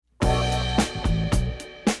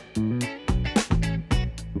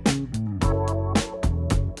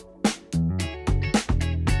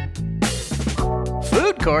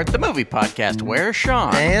Court, the movie podcast where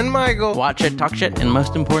Sean and Michael watch it, talk shit, and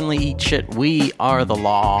most importantly, eat shit. We are the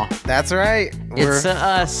law. That's right. It's a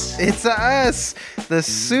us. It's a us. The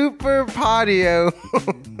super patio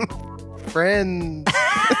friends.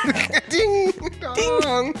 Ding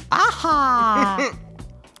dong. Aha!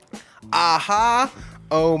 Aha.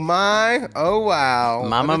 Oh my. Oh wow.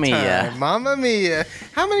 Mamma mia. Mamma mia.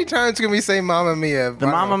 How many times can we say Mamma mia? The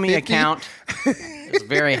Mamma Mia count is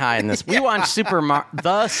very high in this. We watched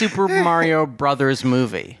the Super Mario Brothers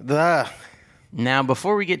movie. Now,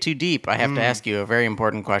 before we get too deep, I have to ask you a very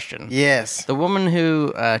important question. Yes. The woman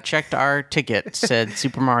who checked our ticket said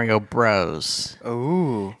Super Mario Bros.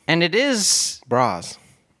 Ooh. And it is... Bras.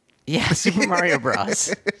 Yeah, Super Mario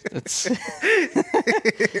Bros. It's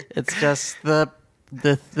just the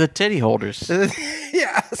titty holders.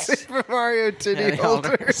 Yeah, Super Mario titty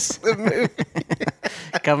holders. The movie.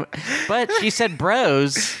 But she said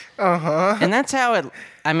bros. Uh-huh. And that's how it...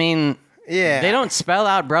 I mean... Yeah. They don't spell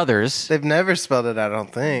out brothers. They've never spelled it, I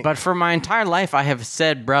don't think. But for my entire life, I have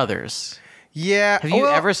said brothers. Yeah. Have you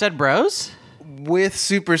ever said bros? With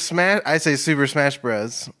Super Smash, I say Super Smash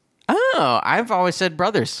Bros. Oh, I've always said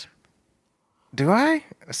brothers. Do I?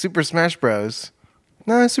 Super Smash Bros.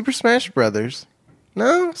 No, Super Smash Brothers.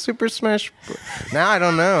 No, Super Smash. Now I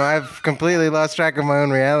don't know. I've completely lost track of my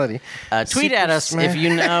own reality. Tweet at us if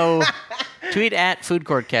you know. Tweet at Food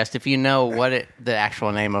Courtcast if you know what the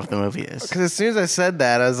actual name of the movie is. Because as soon as I said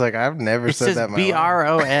that, I was like, I've never said that in my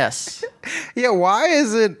life. BROS. Yeah, why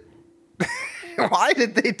is it? Why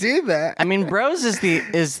did they do that? I mean, bros is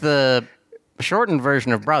the shortened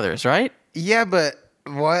version of brothers, right? Yeah, but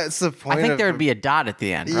what's the point? I think there would be a dot at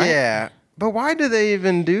the end, right? Yeah, but why do they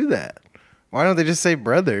even do that? Why don't they just say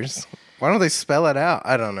brothers? Why don't they spell it out?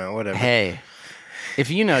 I don't know. Whatever. Hey, if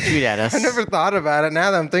you know, tweet at us. I never thought about it.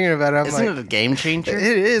 Now that I'm thinking about it, I'm Isn't like... it a game changer?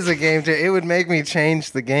 It is a game changer. It would make me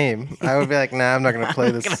change the game. I would be like, nah, I'm not going to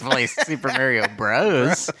play this. I'm going to play Super Mario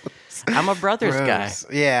Bros. I'm a brothers guy.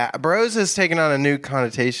 Yeah, bros has taken on a new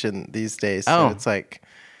connotation these days. So it's like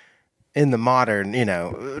in the modern,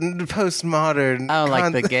 postmodern. Oh,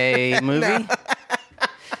 like the gay movie?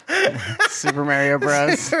 Super Mario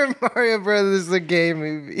Bros. Super Mario Bros. Is the gay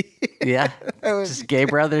movie. Yeah, just gay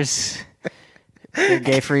brothers. They're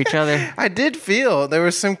gay for each other. I did feel there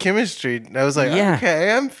was some chemistry. I was like,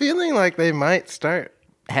 okay, I'm feeling like they might start.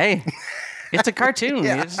 Hey, it's a cartoon.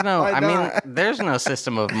 Yeah, I mean, there's no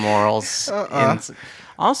system of morals.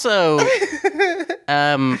 Also,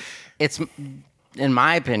 it's, in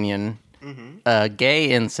my opinion,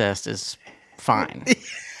 gay incest is fine.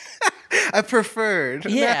 I preferred.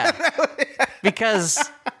 Yeah, because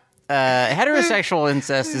heterosexual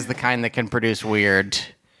incest is the kind that can produce weird...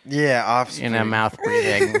 Yeah, offspring.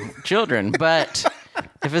 Mouth-breathing children. But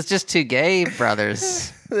if it's just two gay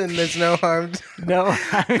brothers... Then there's no harm. No,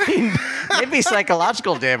 I mean, maybe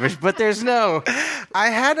psychological damage, but there's no... I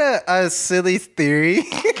had a silly theory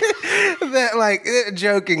that,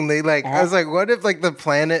 jokingly, I was like, what if, the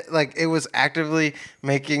planet, it was actively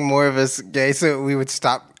making more of us gay so we would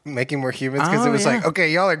stop making more humans? Because it was like,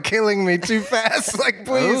 okay, y'all are killing me too fast.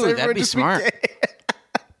 Please, ooh, that'd be smart.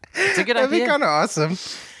 It's a good idea. That'd be kind of awesome.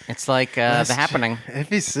 It's like The Happening. It'd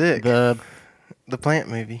be sick. The Plant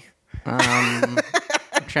movie. I'm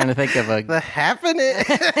trying to think of a... The Happening?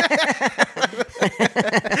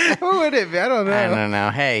 What would it be? I don't know. I don't know.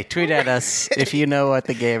 Hey, tweet at us if you know what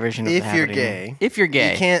the gay version of The Happening is. If you're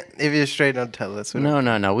gay. You can't, if you're straight, don't tell us.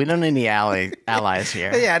 No. We don't need any allies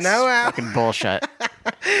here. Yeah, no allies. Fucking bullshit.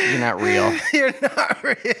 You're not real. You're not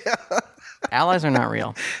real. Allies are not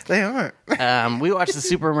real. They aren't. We watched the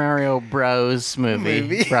Super Mario Bros.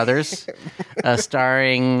 movie. Brothers,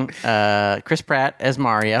 starring Chris Pratt as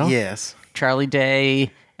Mario. Yes. Charlie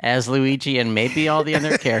Day as Luigi, and maybe all the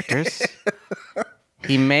other characters.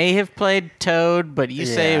 He may have played Toad, but you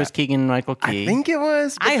say it was Keegan-Michael Key. I think it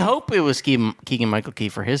was. I hope it was Keegan-Michael Key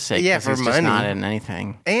for his sake. Yeah, for he's money. Just not in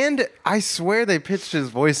anything. And I swear they pitched his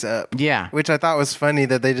voice up. Yeah. Which I thought was funny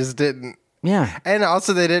that they just didn't. Yeah. And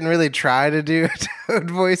also they didn't really try to do a Toad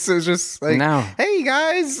voice. It was just like, hey,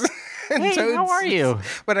 guys. And hey, how are you?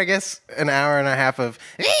 But I guess an hour and a half of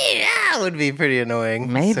would be pretty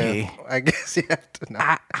annoying. Maybe. So I guess you have to know.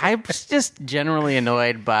 I'm just generally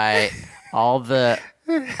annoyed by all the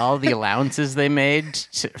allowances they made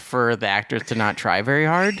for the actors to not try very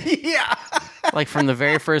hard. Yeah. From the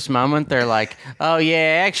very first moment, they're like, oh,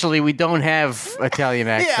 yeah, actually, we don't have Italian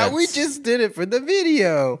accents. Yeah, we just did it for the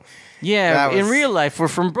video. Yeah, in real life, we're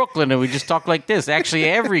from Brooklyn, and we just talk like this. Actually,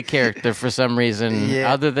 every character, for some reason,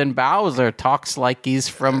 other than Bowser, talks like he's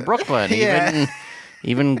from Brooklyn. Yeah.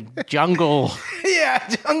 Even Jungle. Yeah. Yeah,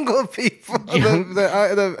 jungle people.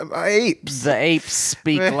 The apes. The apes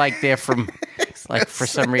speak like they're from, like for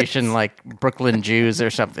some reason, like Brooklyn Jews or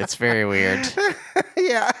something. It's very weird.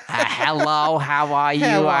 Yeah. Hello, how are you?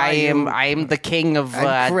 How are I you? am the king of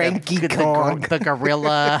the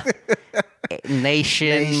gorilla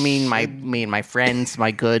nation. Me and my friends,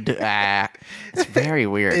 my good. It's very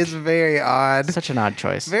weird. It's very odd. Such an odd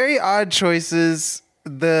choice. Very odd choices.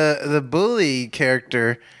 The bully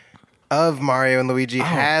character of Mario and Luigi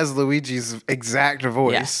has Luigi's exact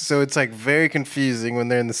voice, Yeah. so it's like very confusing when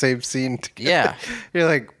they're in the same scene together. Yeah. You're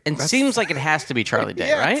like, It seems like it has to be Charlie Day,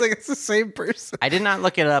 yeah, right? it's like it's the same person. I did not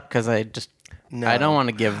look it up because I don't want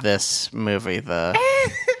to give this movie the.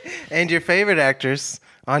 And your favorite actress,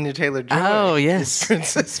 Anya Taylor-Joy. Oh, yes. is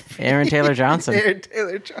Princess Aaron Taylor Johnson. Aaron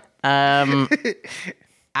Taylor-Joy.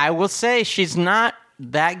 I will say she's not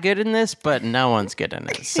that good in this, but no one's good in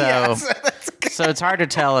it. So, That's good. so it's hard to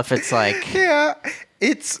tell if it's like Yeah,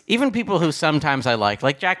 it's even people who sometimes I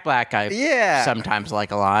like Jack Black. I sometimes like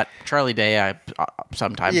a lot. Charlie Day, I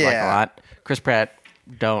sometimes like a lot. Chris Pratt,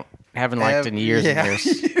 haven't liked in years and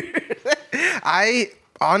years. I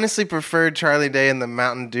honestly preferred Charlie Day in the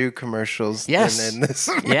Mountain Dew commercials than in this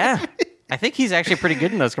movie. Yeah, I think he's actually pretty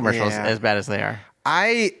good in those commercials, Yeah. as bad as they are.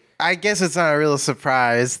 I guess it's not a real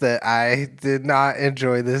surprise that I did not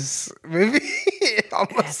enjoy this movie.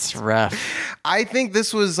 It's rough. I think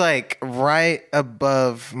this was like right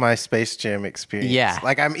above my Space Jam experience. Yeah.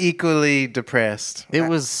 Like I'm equally depressed. It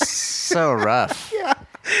was so rough. Yeah.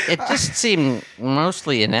 It just seemed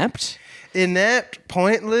mostly inept. Inept,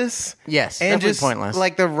 pointless. Yes, and definitely just pointless.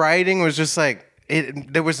 like the writing was just like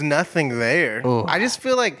there was nothing there. Ooh. I just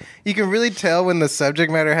feel like you can really tell when the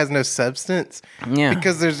subject matter has no substance. Yeah.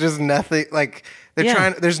 Because there's just nothing like they're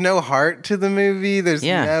trying. There's no heart to the movie. There's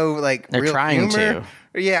no like. They're real trying humor. to.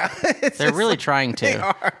 Yeah, They're really trying to. They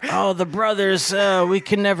are. Oh, the brothers, we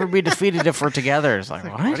can never be defeated if we're together. It's like,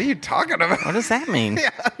 what? What are you talking about? What does that mean? Yeah,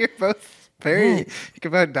 you're both very. You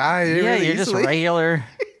can both die. Yeah, really you're just easily. regular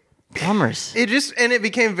plumbers. It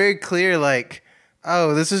became very clear, like,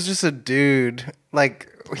 oh, this is just a dude. Like,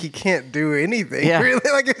 he can't do anything. Yeah. Really,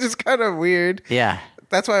 like, it's just kind of weird. Yeah.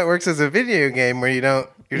 That's why it works as a video game where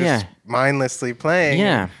you're just mindlessly playing.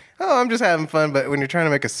 Yeah. Oh, I'm just having fun. But when you're trying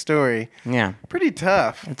to make a story, Yeah. pretty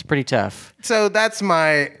tough. It's pretty tough. So that's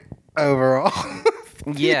my overall.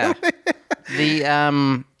 Yeah.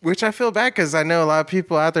 Which I feel bad because I know a lot of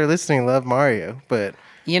people out there listening love Mario, but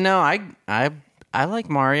I like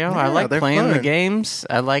Mario. Yeah, I like they're playing the fun. games.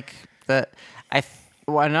 I like that.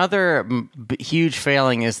 Another huge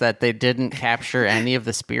failing is that they didn't capture any of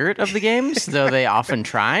the spirit of the games, though they often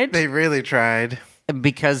tried. they really tried.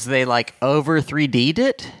 Because they like over 3D'd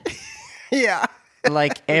it. Yeah.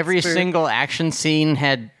 Like every true. single action scene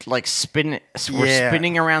had like we're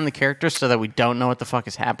spinning around the characters so that we don't know what the fuck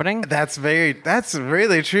is happening. That's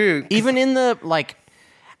really true. Even in the like,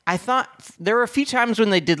 I thought there were a few times when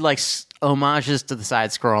they did like homages to the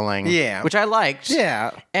side scrolling, which I liked,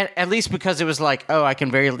 and at least because it was like, oh, I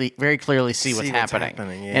can very clearly see what's happening,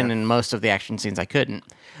 and in most of the action scenes I couldn't.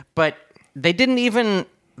 But they didn't even.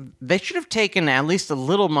 They should have taken at least a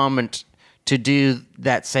little moment to do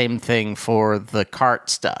that same thing for the kart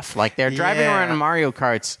stuff. Like they're driving around in Mario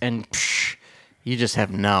Karts and you just have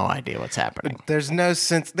no idea what's happening. There's no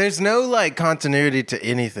sense. There's no like continuity to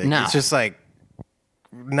anything. No. It's just like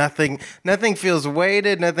nothing feels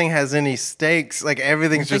weighted. Nothing has any stakes. Like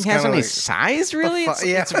everything's just kind has of any like size, really?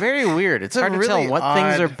 It's very weird. It's hard to really tell what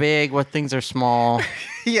things are big, what things are small.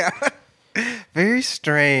 Yeah. Very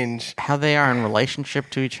strange. How they are in relationship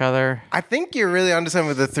to each other. I think you're really onto something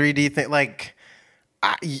with the 3D thing. Like,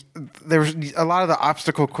 there was a lot of the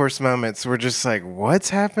obstacle course moments were just like, what's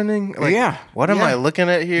happening? Like, what am I looking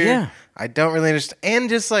at here? Yeah. I don't really understand. And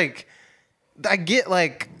just like, I get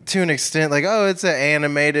like to an extent, like, oh, it's an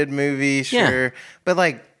animated movie, sure. Yeah. But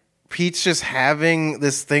like, Pete's just having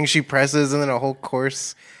this thing she presses and then a whole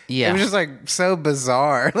course. Yeah. It was just like so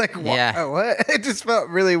bizarre. Like, what? It just felt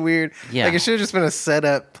really weird. Yeah. Like, it should have just been a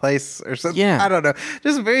setup place or something. Yeah. I don't know.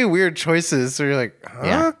 Just very weird choices. So you're like, huh?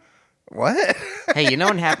 Yeah. What? Hey, you know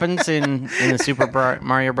what happens in the Super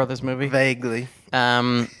Mario Brothers movie? Vaguely.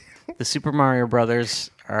 The Super Mario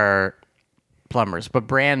Brothers are plumbers, but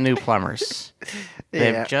brand new plumbers.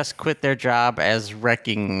 They've just quit their job as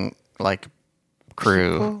wrecking like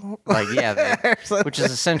crew. Like which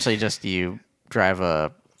is essentially just you drive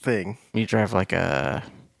a thing. You drive like a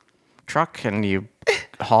truck and you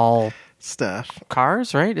haul stuff.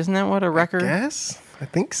 Cars, right? Isn't that what a wrecker I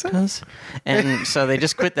think so. does? And so they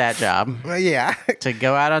just quit that job. Yeah. To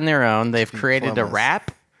go out on their own. They've created a rap.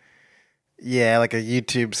 Yeah, like a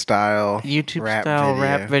YouTube style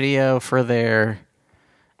rap video for their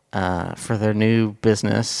for their new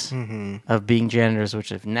business of being janitors, which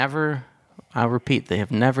have never, I'll repeat, they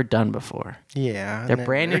have never done before. Yeah. They're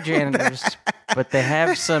brand new janitors, but they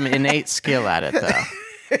have some innate skill at it,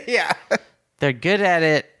 though. Yeah. They're good at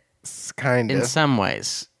it kind of. in some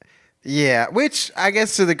ways. Yeah, which I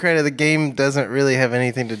guess to the credit of the game doesn't really have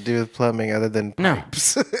anything to do with plumbing other than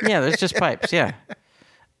pipes. No. Yeah, there's just pipes, yeah.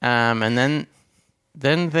 And then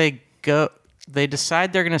they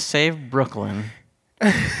decide they're going to save Brooklyn.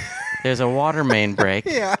 There's a water main break.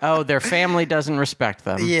 Yeah. Oh, their family doesn't respect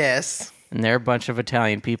them. Yes. And they're a bunch of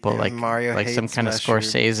Italian people, like Mario like some kind mushrooms.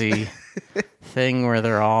 of Scorsese thing where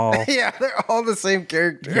they're all... Yeah, they're all the same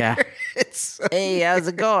character. Yeah. Hey, how's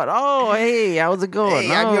it going? Oh, hey, how's it going?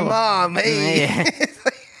 Hey, I'm your mom. Hey.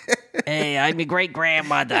 Hey, I'm your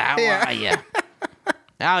great-grandmother. How are you?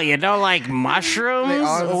 Oh, you don't like mushrooms? They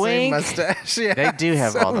all have the same Wink? mustache. Yeah, They do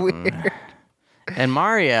have all the... weird. And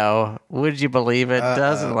Mario, would you believe it,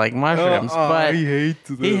 doesn't like mushrooms, but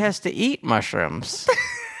he has to eat mushrooms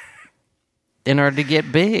in order to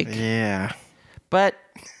get big. Yeah. But,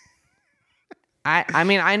 I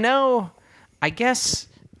mean, I guess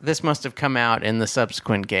this must have come out in the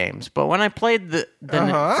subsequent games, but when I played the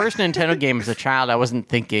first Nintendo game as a child, I wasn't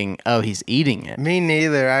thinking, oh, he's eating it. Me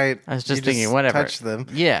neither. I was just thinking, whatever. Touch them.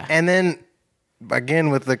 Yeah. And then, again,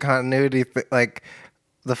 with the continuity, like...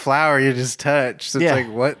 The flower you just touch. So it's like,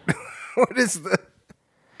 what? What is the...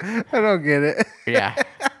 I don't get it. Yeah.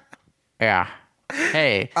 Yeah.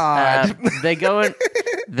 Hey, they go in...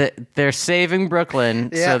 They're saving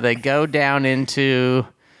Brooklyn, so they go down into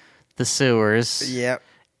the sewers. Yep.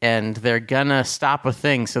 And they're gonna stop a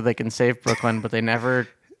thing so they can save Brooklyn, but they never do.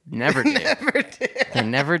 Never did. They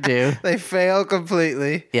never do. They fail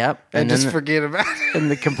completely. Yep. And just forget about it.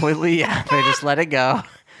 And they just let it go.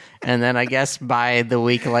 And then I guess by the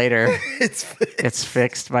week later, it's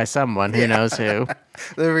fixed by someone who knows who.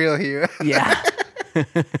 The real hero. Yeah.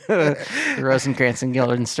 The Rosencrantz and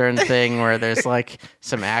Guildenstern thing where there's like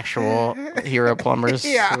some actual hero plumbers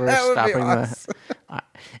who are stopping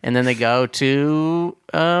and then they go to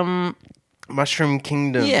Mushroom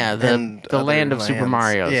Kingdom. Yeah, the land of Super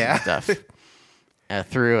Mario's and stuff.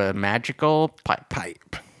 Through a magical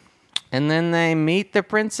pipe. And then they meet the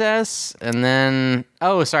princess, and then...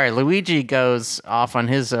 Oh, sorry, Luigi goes off on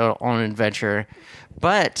his own adventure.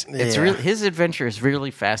 But his adventure is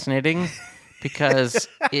really fascinating because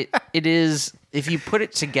it is... If you put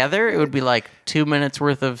it together, it would be like 2 minutes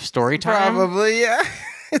worth of story time. Probably, yeah.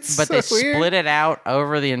 But they split it out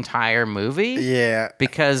over the entire movie. Yeah.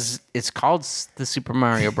 Because it's called the Super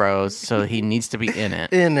Mario Bros., so he needs to be in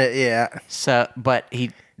it. In it, yeah. So, but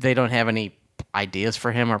they don't have any... ideas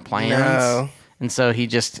for him or plans. No. And so he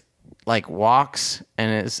just like walks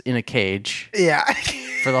and is in a cage. Yeah.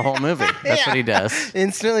 For the whole movie. That's what he does.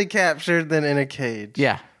 Instantly captured, then in a cage.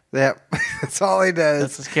 Yeah. Yep. That's all he does.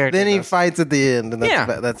 That's his character. Then he fights at the end, and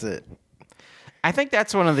that's it. I think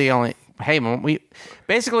that's one of the only... Hey,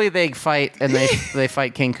 basically they fight, and they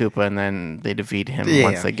fight King Koopa, and then they defeat him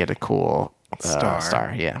once they get a cool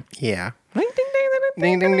star. Yeah. Yeah. Ding, ding, ding,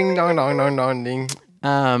 ding, ding, ding, dong, dong, dong, dong, ding.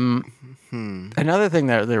 Another thing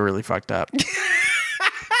that they're really fucked up,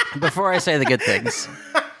 before I say the good things,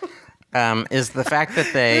 is the fact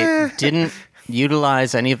that they didn't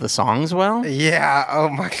utilize any of the songs well. Yeah, oh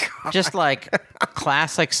my God. Just like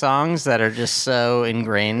classic songs that are just so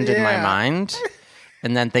ingrained in my mind,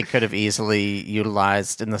 and then they could have easily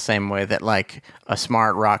utilized in the same way that like a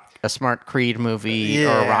smart Creed movie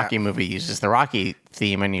or a Rocky movie uses the Rocky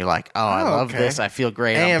theme, and you're like, oh, I love this, I feel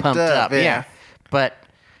great, I'm pumped up. Yeah. But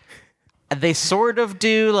they sort of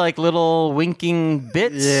do like little winking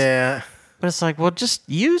bits. Yeah. But it's like, well, just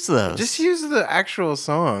use those. Just use the actual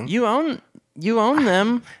song. You own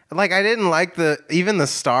them. Like, I didn't like even the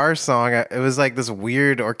Star song. It was like this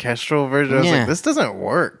weird orchestral version. I was like, this doesn't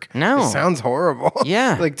work. No. It sounds horrible.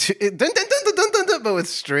 Yeah. Like, dun, dun, dun, dun, dun, dun, dun, but with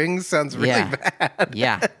strings sounds really bad.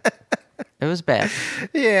 Yeah. It was bad.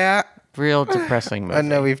 Yeah. Real depressing movie. I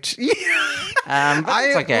know we've...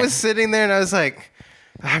 I was sitting there and I was like,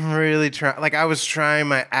 I'm really trying. Like, I was trying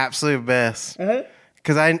my absolute best.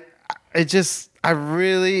 Because I had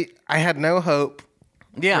no hope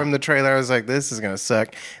from the trailer. I was like, this is going to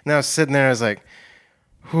suck. And I was sitting there, I was like,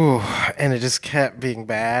 whew. And it just kept being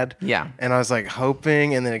bad. Yeah. And I was like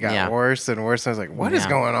hoping, and then it got worse and worse. And I was like, what is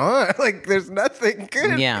going on? Like, there's nothing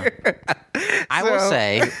good here. I will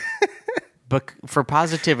say... But for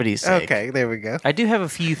positivity's sake. Okay, there we go. I do have a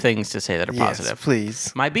few things to say that are positive. Yes,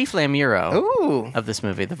 please. My beef lamuro of this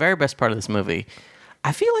movie, the very best part of this movie,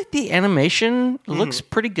 I feel like the animation looks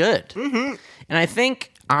pretty good. Mm-hmm. And I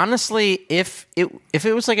think, honestly, if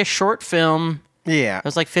it was like a short film Yeah. It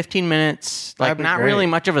was like 15 minutes. Like, not really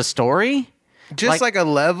much of a story. Just like a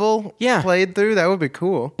level played through. That would be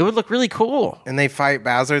cool. It would look really cool. And they fight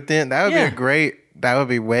Bowser at the end. That would be that would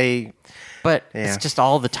be way... But it's just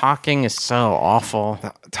all the talking is so awful.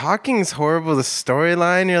 The talking's horrible. The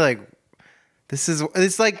storyline, you're like...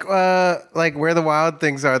 It's like Where the Wild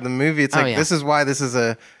Things Are, the movie. It's like, this is why this is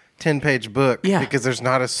a 10-page book. Yeah. Because there's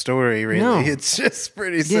not a story, really. No. It's just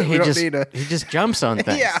pretty simple. He just jumps on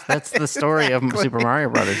things. Yeah. That's the story of Super Mario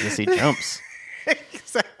Brothers, is he jumps.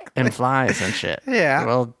 Exactly. And flies and shit. Yeah.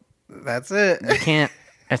 Well, that's it. You can't...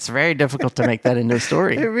 It's very difficult to make that into a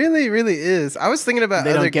story. It really, really is. I was thinking about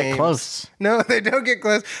other games. They don't get close. No, they don't get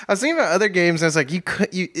close. I was thinking about other games. And I was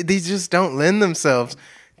like, these just don't lend themselves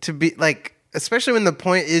to be like... Especially when the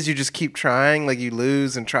point is you just keep trying, like you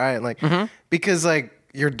lose and try it, like because like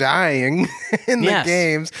you're dying in the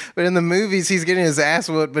games, but in the movies he's getting his ass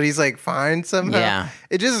whooped, but he's like fine somehow. Yeah.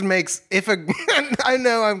 It just makes I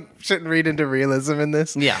know I shouldn't read into realism in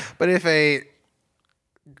this. Yeah. But if a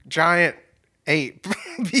giant ape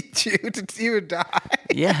beat you, you would die.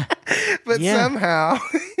 Yeah. But somehow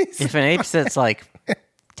if an ape that's like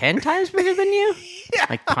 10 times bigger than you? Yeah.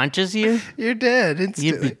 Like punches you? You're dead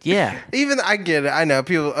instantly. Yeah. Even, I get it. I know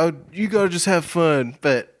people, you go just have fun.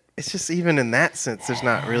 But it's just even in that sense, there's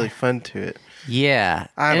not really fun to it. Yeah.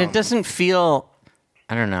 And it doesn't feel,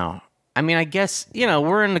 I don't know. I mean, I guess,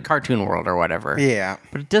 we're in the cartoon world or whatever. Yeah.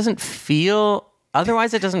 But it doesn't feel,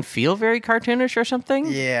 otherwise it doesn't feel very cartoonish or something.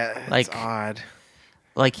 Yeah. Like, it's odd.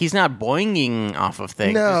 Like he's not boinging off of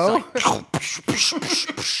things. No.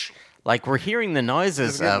 Like, we're hearing the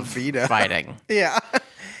noises of fighting. Yeah.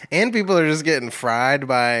 And people are just getting fried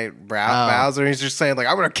by Bowser. He's just saying, like,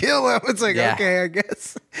 I'm going to kill him. It's like, okay, I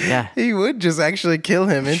guess. Yeah. He would just actually kill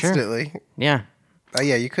him instantly. Sure. Yeah.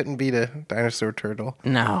 Yeah, you couldn't beat a dinosaur turtle.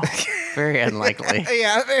 No. Very unlikely.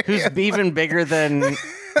 Yeah. Who's even bigger than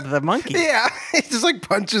the monkey. Yeah. He just, like,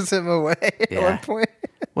 punches him away at one point.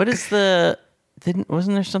 What is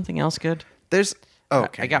wasn't there something else good?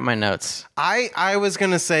 Okay. I got my notes. I was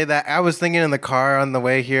going to say that. I was thinking in the car on the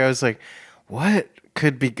way here, I was like, what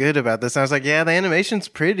could be good about this? And I was like, yeah, the animation's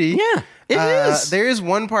pretty. Yeah, it is. There is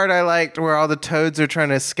one part I liked where all the toads are trying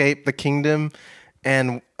to escape the kingdom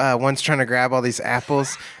and one's trying to grab all these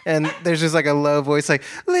apples. And there's just like a low voice like,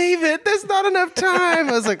 leave it. There's not enough time.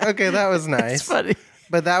 I was like, okay, that was nice. It's funny.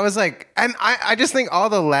 But that was like, and I just think all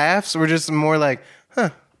the laughs were just more like,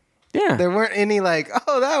 huh. Yeah. There weren't any like,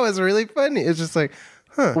 oh, that was really funny. It's just like,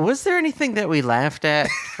 huh. Was there anything that we laughed at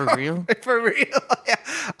for real? For real? Yeah.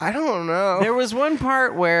 I don't know. There was one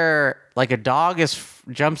part where like a dog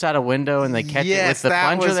jumps out a window and they catch it with the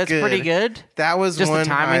plunger. That's pretty good. That was just one the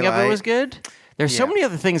timing highlight. of it was good. There's so many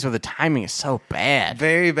other things where the timing is so bad.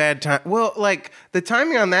 Very bad time. Well, like the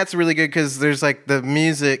timing on that's really good because there's like the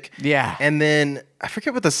music. Yeah. And then I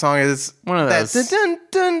forget what the song is. One of those. Dun,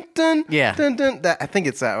 dun, dun, yeah. Dun, dun, I think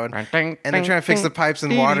it's that one. And they're trying to fix the pipes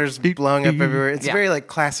and water's blowing up everywhere. It's very like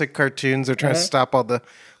classic cartoons. They're trying to stop all the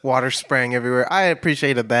water spraying everywhere. I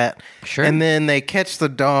appreciated that. Sure. And then they catch the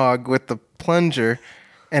dog with the plunger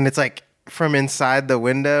and it's like from inside the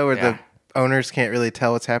window where the owners can't really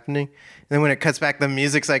tell what's happening. And then when it cuts back, the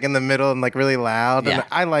music's like in the middle and like really loud. Yeah. And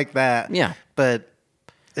I like that. Yeah. But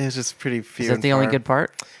it was just pretty few. Is that the only good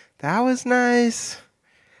part? That was nice.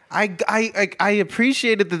 I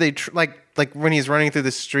appreciated that they like when he's running through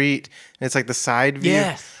the street and it's like the side view.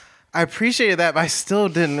 Yes. I appreciated that, but I still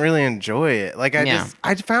didn't really enjoy it. Like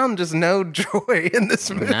I found just no joy in this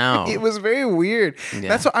movie. No. It was very weird. Yeah.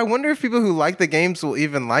 That's what I wonder if people who like the games will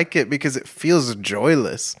even like it because it feels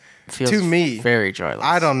joyless. To me, very joyless.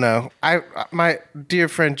 I don't know. My dear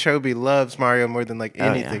friend Chobi loves Mario more than like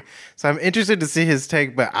anything. Yeah. So I'm interested to see his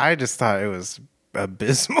take, but I just thought it was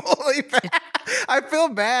abysmally bad. I feel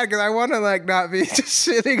bad because I want to like not be just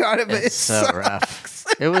shitting on it, but it's so rough.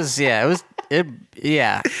 It was, it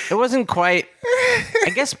wasn't quite.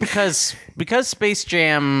 I guess because Space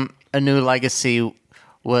Jam: A New Legacy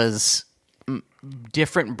was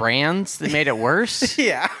different brands that made it worse.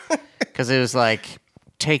 Yeah, because it was like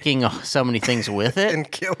taking so many things with it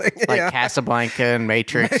and killing it, like Casablanca and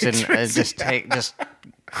Matrix and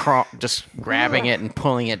just grabbing it and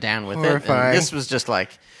pulling it down with it. And this was just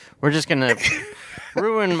like, we're just gonna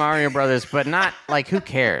ruin Mario Brothers, but not like, who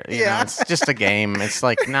cares? You know, it's just a game. It's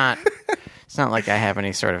like not. It's not like I have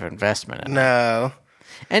any sort of investment in it. No.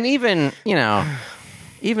 And even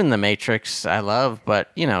Even The Matrix, I love,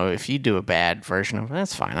 but if you do a bad version of it,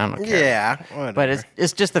 that's fine. I don't care. Yeah, whatever. But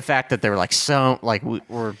it's just the fact that they were like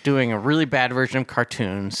we're doing a really bad version of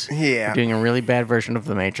cartoons. Yeah, we're doing a really bad version of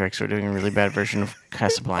The Matrix. We're doing a really bad version of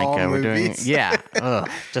Casablanca. We're doing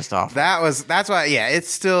just awful. That's why. Yeah, it's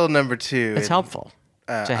still number 2. It's helpful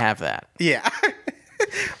to have that. Yeah,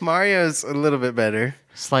 Mario's a little bit better.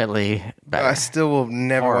 Slightly better. I still will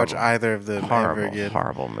never watch either of them ever again.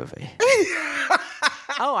 Horrible movie.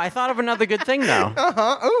 Oh, I thought of another good thing though.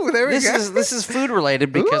 Oh, there we go. This is food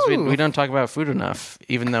related because we don't talk about food enough,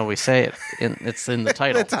 even though we say it. It's in the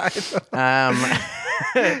title.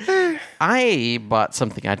 I bought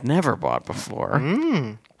something I'd never bought before.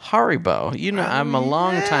 Haribo. I'm a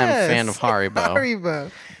longtime fan of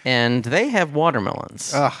Haribo. And they have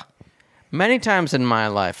watermelons. Ugh. Many times in my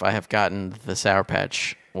life, I have gotten the Sour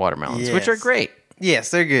Patch watermelons, which are great. Yes,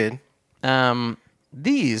 they're good.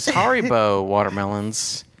 These Haribo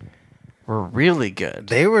watermelons were really good.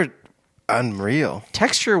 They were unreal.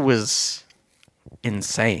 Texture was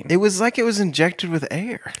insane. It was like it was injected with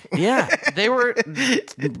air. Yeah, they were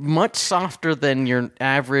much softer than your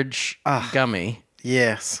average gummy.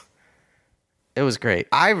 Yes. It was great.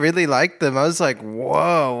 I really liked them. I was like,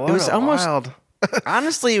 whoa, it was almost wild.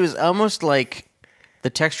 Honestly, it was almost like the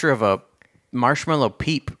texture of a marshmallow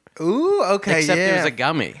peep. Ooh, okay, except it was a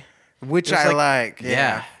gummy. Which I like.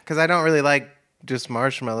 Yeah. Because I don't really like just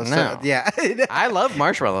marshmallows. No. So, yeah. I love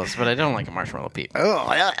marshmallows, but I don't like a marshmallow peep. Oh,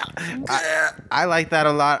 I like that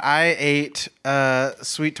a lot. I ate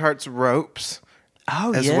Sweet Tart's ropes.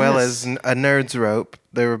 Oh, as well as a Nerd's rope.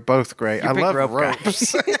 They were both great. I love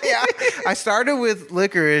ropes. Yeah, I started with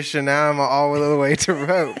licorice, and now I'm all the way to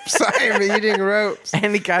ropes. I am eating ropes.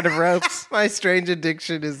 Any kind of ropes. My strange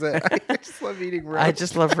addiction is that I just love eating ropes. I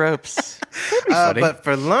just love ropes. But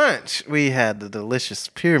for lunch, we had the delicious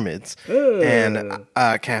pyramids and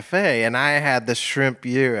a cafe, and I had the shrimp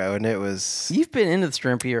gyro, and it was... You've been into the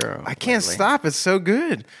shrimp gyro. I can't stop. It's so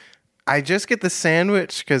good. I just get the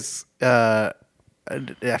sandwich because...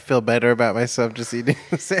 I feel better about myself just eating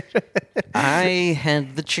the sandwich. I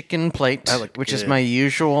had the chicken plate, which is my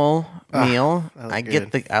usual meal. I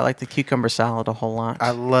like the cucumber salad a whole lot.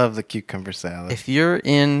 I love the cucumber salad. If you're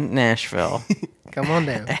in Nashville, come on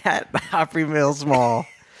down at Opry Mills Mall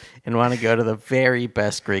and want to go to the very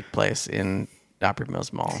best Greek place in Opry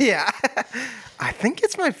Mills Mall. Yeah, I think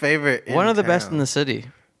it's my favorite. One of the best in the city.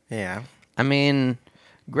 Yeah, I mean,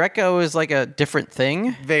 Greco is like a different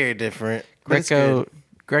thing. Very different.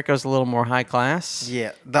 Greco's a little more high class.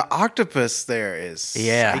 Yeah, the octopus there is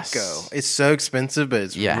psycho. It's so expensive, but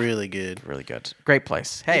it's really good. Really good. Great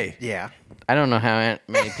place. Hey. Yeah. I don't know how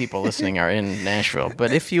many people listening are in Nashville,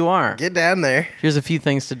 but if you are, get down there. Here's a few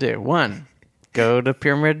things to do. 1, go to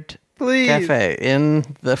Pyramid Cafe in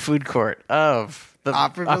the food court of the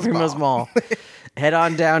Opry Mills Mall. Head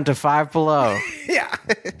on down to Five Below. Yeah.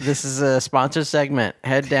 This is a sponsored segment.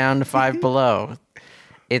 Head down to Five Below.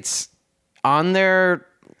 It's on their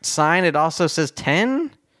sign. It also says 10.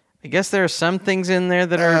 I guess there are some things in there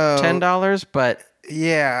that are $10, but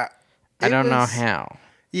yeah, I don't know how.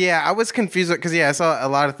 Yeah, I was confused because I saw a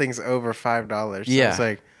lot of things over $5. So I was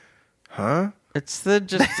like, huh? It's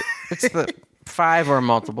the 5 or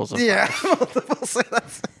multiples of 5. Yeah, multiples.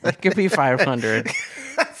 It could be 500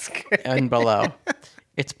 That's great. and below.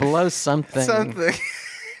 It's below something. Something.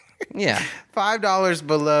 Yeah. $5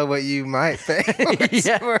 below what you might pay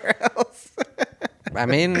somewhere else. I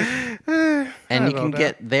mean, and you can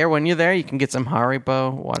get there when you're there. You can get some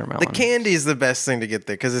Haribo watermelon. The candy is the best thing to get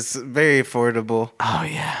there because it's very affordable. Oh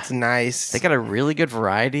yeah, it's nice. They got a really good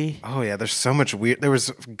variety. Oh yeah, there's so much weird. There was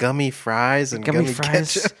gummy fries and gummy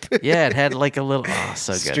ketchup. Yeah, it had like a little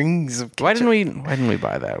so good strings of ketchup. Why didn't we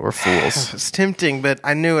buy that? We're fools. It's tempting, but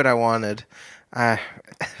I knew what I wanted.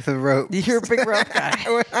 The ropes. You're a big rope guy.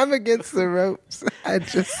 When I'm against the ropes, I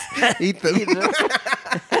just eat them.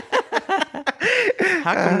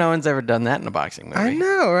 How come no one's ever done that in a boxing movie? I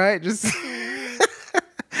know, right? Just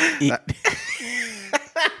eat.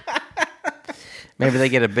 Maybe they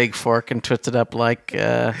get a big fork and twist it up like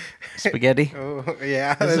spaghetti. Oh,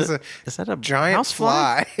 yeah. Is that a giant house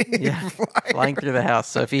fly? Yeah, flying through the house.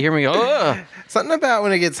 So if you hear me go, ugh. Something about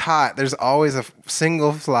when it gets hot, there's always a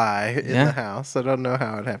single fly in the house. I don't know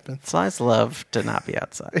how it happens. Flies love to not be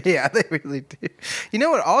outside. Yeah, they really do. You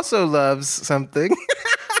know what also loves something?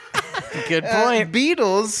 Good point.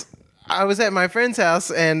 Beetles I was at my friend's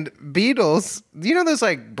house and beetles, you know those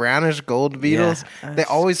like brownish gold beetles? Yeah, they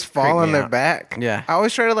always fall on their back. Yeah. I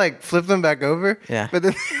always try to like flip them back over. Yeah. But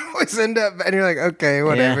then they always end up, and you're like, okay,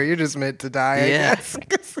 whatever. You're just meant to die, I guess.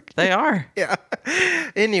 They are. Yeah.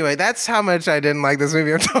 Anyway, that's how much I didn't like this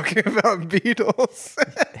movie. I'm talking about beetles.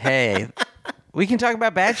 Hey. We can talk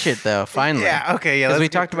about bad shit, though, finally. Yeah, okay, yeah. Because we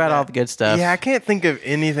talked about all the good stuff. Yeah, I can't think of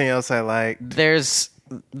anything else I liked. There's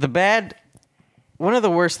the bad... One of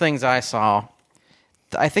the worst things I saw,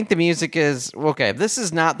 I think the music is... Okay, this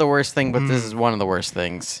is not the worst thing, but this is one of the worst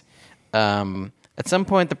things. At some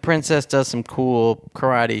point, the princess does some cool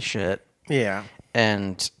karate shit. Yeah.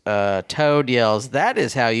 And Toad yells, "That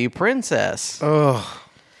is how you princess." Oh.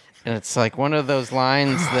 And it's like one of those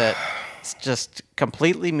lines that... It's just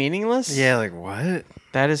completely meaningless. Yeah, like what?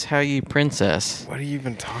 That is how you princess. What are you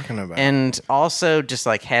even talking about? And also just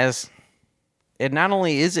like has... It not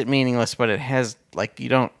only is it meaningless, but it has like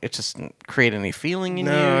it doesn't create any feeling in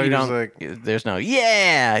you. You don't like, there's no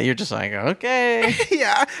you're just like, okay.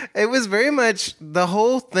 Yeah. It was very much, the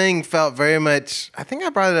whole thing felt very much, I think I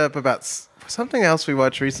brought it up about something else we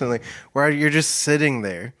watched recently where you're just sitting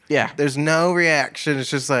there. Yeah. There's no reaction. It's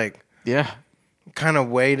just like, yeah, kind of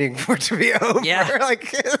waiting for it to be over. Yeah.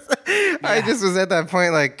 Like I just was at that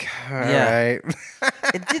point like, all right.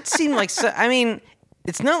 It did seem like I mean,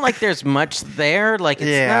 it's not like there's much there. Like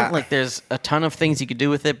it's not like there's a ton of things you could do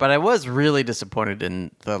with it, but I was really disappointed in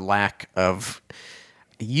the lack of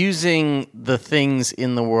using the things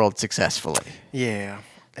in the world successfully. Yeah.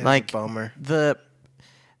 Like a bummer.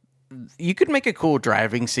 You could make a cool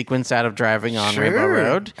driving sequence out of driving on Rainbow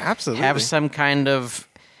Road. Absolutely. Have some kind of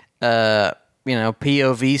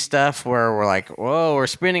POV stuff where we're like, whoa, we're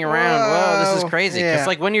spinning around. Whoa, this is crazy. Because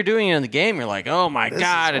like when you're doing it in the game, you're like, oh my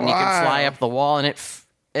God. And you can fly up the wall and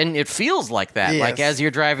it feels like that. Yes. Like as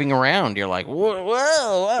you're driving around, you're like,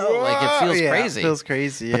 whoa. Like it feels crazy. It feels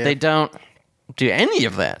crazy. Yeah. But they don't do any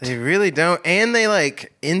of that. They really don't. And they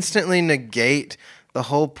like instantly negate the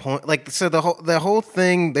whole point. Like, so the whole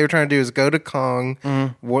thing they were trying to do is go to Kong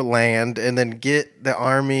land and then get the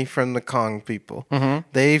army from the Kong people. Mm-hmm.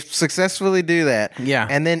 They successfully do that. Yeah.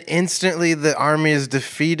 And then instantly the army is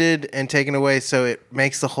defeated and taken away, so it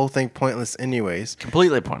makes the whole thing pointless anyways.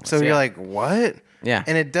 Completely pointless. So you're like, what? Yeah.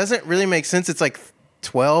 And it doesn't really make sense. It's like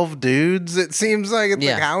 12 dudes, it seems like. It's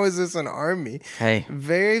like, how is this an army? Hey.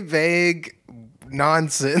 Very vague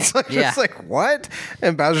nonsense. Like, just like, what?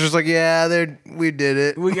 And Bowser's just like, we did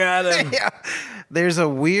it. We got him. Yeah. There's a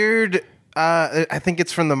weird, I think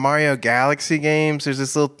it's from the Mario Galaxy games. There's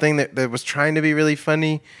this little thing that was trying to be really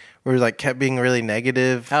funny, where it like kept being really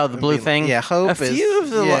negative. Oh, the blue thing? Yeah, A few of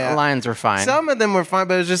the lines were fine. Some of them were fine,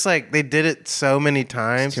 but it was just like, they did it so many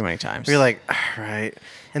times. Too many times. You're like, all right.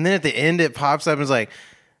 And then at the end, it pops up and it's like,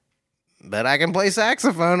 but I can play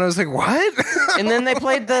saxophone. I was like, what? And then they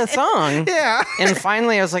played the song. Yeah. And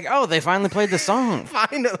finally, I was like, oh, they finally played the song.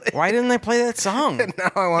 Finally. Why didn't they play that song?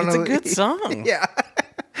 Now I want to. It's a good song. Yeah.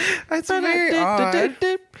 It's very odd.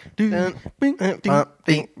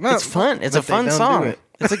 It's fun. It's a fun song.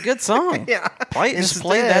 It's a good song. Yeah. Just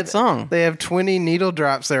play that song. They have 20 needle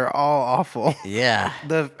drops. They're all awful. Yeah.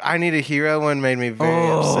 The I Need a Hero one made me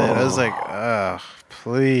very upset. I was like, ugh,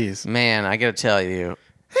 please. Man, I got to tell you,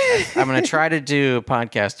 I'm going to try to do a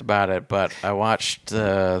podcast about it, but I watched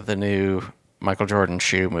the new Michael Jordan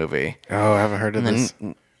shoe movie. Oh, I haven't heard of this.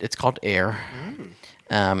 It's called Air.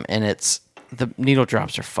 And it's the needle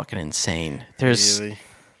drops are fucking insane. There's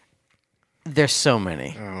so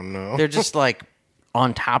many. Oh no. They're just like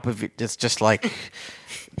on top of it. It's just like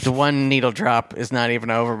the one needle drop is not even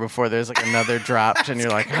over before there's like another dropped, and you're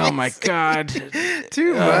like, oh my God.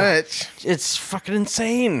 Too much. It's fucking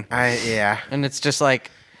insane. And it's just like,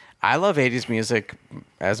 I love 80s music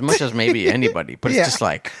as much as maybe anybody, but it's just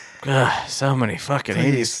like, so many fucking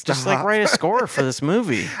 80s. Just like write a score for this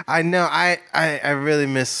movie. I know. I really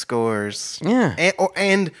miss scores. Yeah.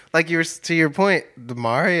 And like to your point, the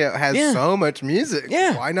Mario has so much music.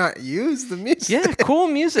 Yeah. Why not use the music? Yeah, cool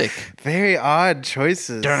music. Very odd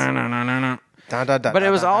choices. But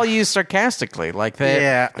it was all used sarcastically. Like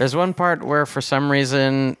there's one part where for some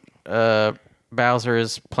reason Bowser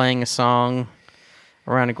is playing a song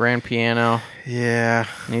around a grand piano. Yeah.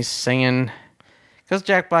 And he's singing. Because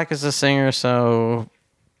Jack Black is a singer, so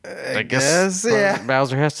I guess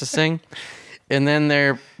Bowser has to sing. And then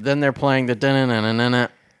they're playing the da-na-na-na-na.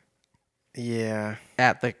 Yeah.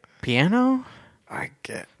 At the piano? I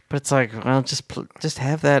get. But it's like, well, just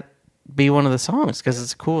have that be one of the songs because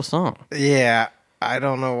it's a cool song. Yeah. I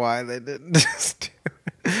don't know why they didn't just do it.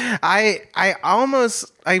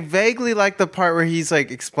 I vaguely like the part where he's like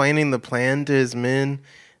explaining the plan to his men.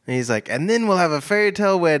 And he's like, and then we'll have a fairy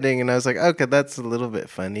tale wedding. And I was like, okay, that's a little bit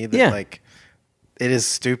funny. That like, it is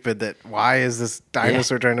stupid that why is this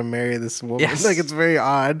dinosaur trying to marry this woman? Yes. Like, it's very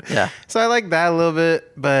odd. Yeah. So I like that a little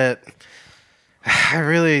bit, but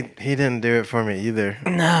he didn't do it for me either.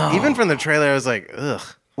 No. Even from the trailer, I was like, ugh.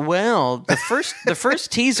 Well, the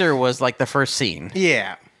first teaser was like the first scene.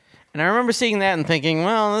 Yeah. And I remember seeing that and thinking,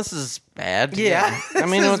 well, this is bad. Yeah. I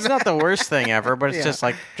mean, it's not the worst thing ever, but it's just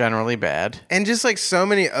like generally bad. And just like so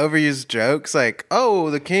many overused jokes, like, oh,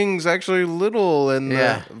 the king's actually little and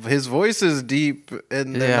his voice is deep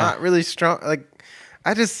and they're not really strong. Like,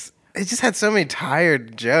 it just had so many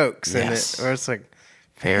tired jokes in it where it's like,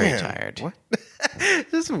 very tired. What?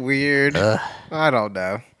 Just weird. I don't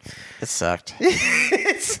know. It sucked.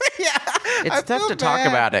 It's tough to talk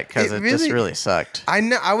about it because it just really sucked. I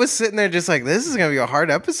know. I was sitting there just like, this is gonna be a hard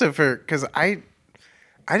episode because I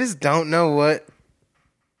just don't know what.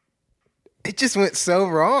 It just went so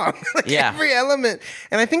wrong. Every element,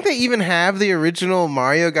 and I think they even have the original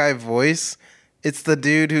Mario guy voice. It's the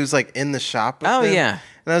dude who's like in the shop. With him. Yeah.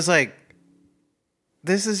 And I was like,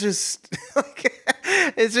 this is just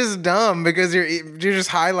it's just dumb because you're just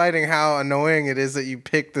highlighting how annoying it is that you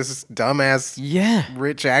pick this dumbass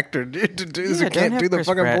rich actor to do this who can't do the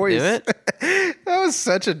fucking voice. That was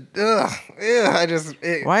such a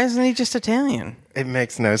why isn't he just Italian? It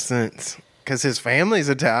makes no sense because his family's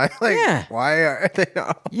Italian. Why are they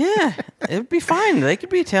not? Yeah, it would be fine. They could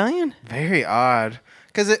be Italian. Very odd.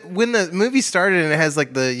 Because when the movie started and it has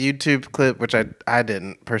like the YouTube clip, which I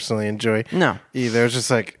didn't personally enjoy. No. Either. It's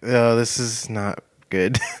just like, oh, this is not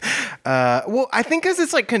good. Well, I think because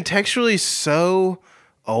it's like contextually so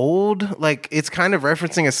old, like it's kind of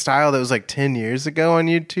referencing a style that was like 10 years ago on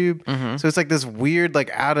YouTube. Mm-hmm. So it's like this weird, like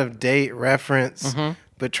out of date reference,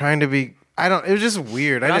 but trying to be, it was just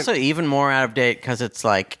weird. But also even more out of date because it's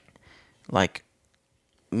like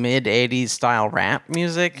mid 80s style rap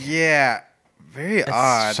music. Yeah. Very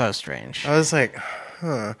odd. So strange. I was like,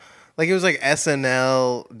 huh. Like it was like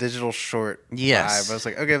SNL digital short vibe. I was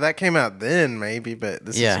like, okay, if that came out then maybe, but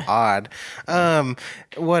this is odd.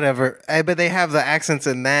 Whatever. But they have the accents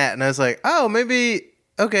in that, and I was like, oh, maybe,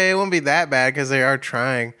 okay, it won't be that bad because they are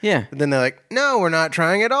trying. Yeah. But then they're like, no, we're not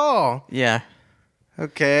trying at all. Yeah.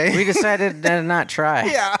 Okay. We decided to not try.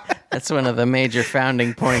 Yeah. That's one of the major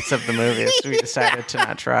founding points of the movie is we decided to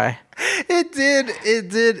not try. It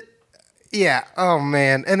did. Yeah. Oh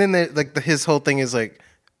man. And then his whole thing is like,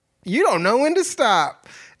 you don't know when to stop.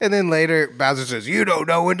 And then later Bowser says, you don't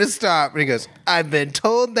know when to stop. And he goes, I've been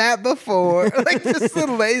told that before. Like just the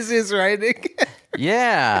laziest writing.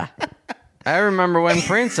 Yeah. I remember when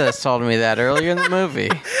Princess told me that earlier in the movie.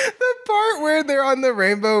 The part where they're on the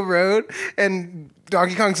Rainbow Road and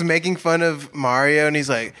Donkey Kong's making fun of Mario and he's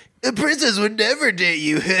like, the princess would never date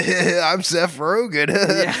you. I'm Seth Rogen.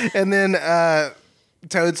 Yeah. And then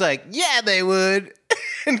Toad's like, yeah, they would.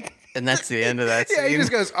 And that's the end of that scene. Yeah, he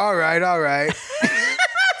just goes, all right. It's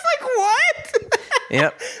like, what?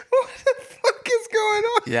 Yep. What the fuck is going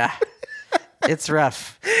on? Yeah. It's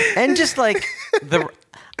rough. And just like,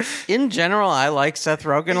 in general, I like Seth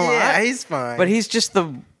Rogen a lot. Yeah, he's fine. But he's just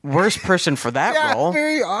the worst person for that role.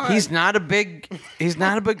 Very odd. He's not a big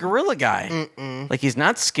gorilla guy. Mm-mm. Like, he's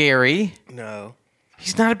not scary. No.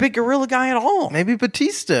 He's not a big gorilla guy at all. Maybe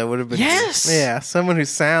Batista would have been. Yes. Good. Yeah, someone who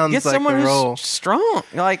sounds like someone the role. Who's strong,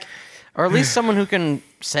 like, or at least someone who can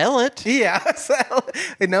sell it. Yeah, sell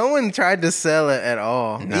it. No one tried to sell it at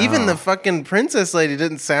all. No. Even the fucking princess lady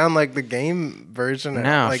didn't sound like the game version.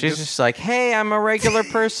 No, like, she's just like, hey, I'm a regular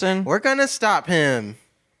person. We're gonna stop him.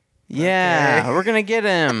 Yeah, we're gonna get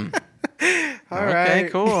him. All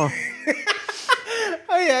right, cool.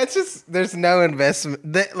 Oh yeah, it's just there's no investment.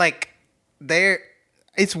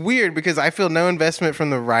 It's weird because I feel no investment from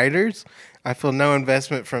the writers. I feel no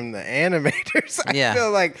investment from the animators. I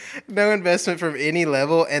feel like no investment from any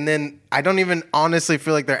level. And then I don't even honestly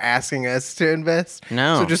feel like they're asking us to invest.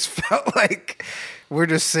 No. So it just felt like we're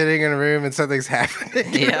just sitting in a room and something's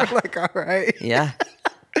happening. Yeah. We're like, all right. Yeah.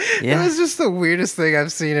 It was just the weirdest thing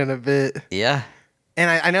I've seen in a bit. Yeah. And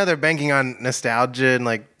I know they're banking on nostalgia and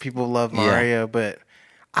like people love Mario, but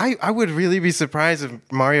I would really be surprised if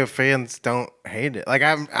Mario fans don't hate it. Like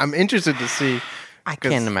I'm interested to see. I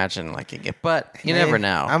can't imagine liking it, but you never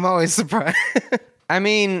know. I'm always surprised. I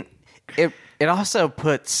mean, it also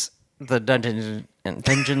puts the Dungeons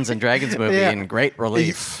and Dragons movie in great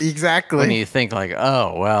relief. Exactly. When you think like,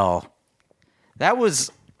 oh well, that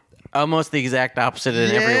was almost the exact opposite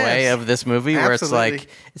in every way of this movie, where it's like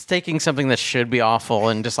it's taking something that should be awful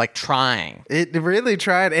and just like trying. It really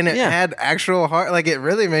tried, and it had actual heart. Like it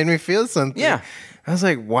really made me feel something. Yeah. I was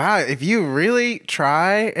like, wow, if you really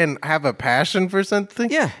try and have a passion for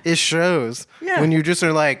something, it shows. Yeah. When you just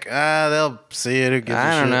are like, they'll see it.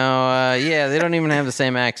 I don't know. They don't even have the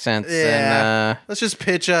same accents. Yeah. Let's just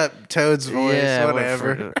pitch up Toad's voice,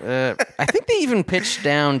 whatever. I think they even pitched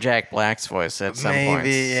down Jack Black's voice at some point.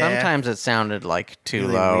 Sometimes it sounded like too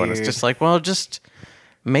really low, weird. And it's just like, well, just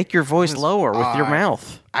make your voice lower with your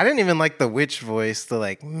mouth. I didn't even like the witch voice, the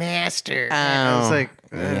like, master. I was like,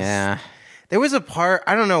 yeah. There was a part,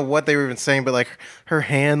 I don't know what they were even saying, but like her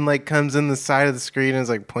hand like comes in the side of the screen and is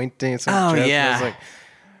like pointing at some chest. Yeah. I was like,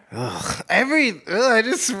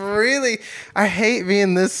 I hate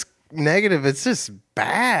being this negative. It's just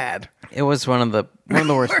bad. It was one of the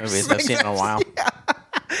worst movies I've seen in a while. Yeah.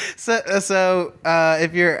 So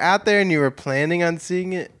if you're out there and you were planning on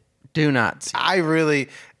seeing it, do not see it.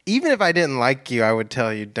 Even if I didn't like you, I would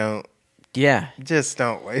tell you don't. Yeah. Just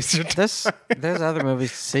don't waste your time. There's other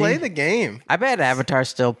movies to see. Play the game. I bet Avatar's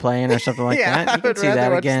still playing or something like that. You can see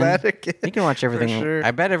that again. You can watch everything. Sure.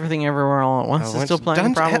 I bet Everything Everywhere All at Once is still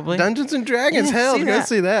playing, probably. Dungeons and Dragons. Hell, go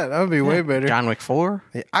see that. That would be way better. John Wick 4.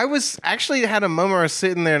 I was actually had a moment where I was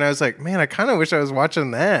sitting there and I was like, man, I kind of wish I was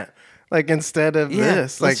watching that. Like, instead of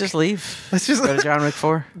this. Let's just leave. Let's just go to John Wick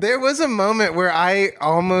 4. There was a moment where I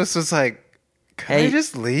almost was like, can I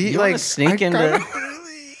just leave? You want to sneak into...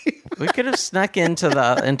 We could have snuck into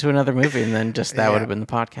another movie, and then just that would have been the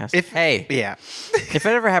podcast. If it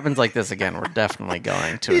ever happens like this again, we're definitely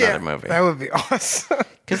going to another movie. That would be awesome.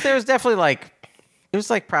 Because there was definitely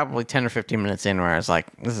probably 10 or 15 minutes in where I was like,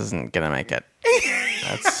 this isn't gonna make it.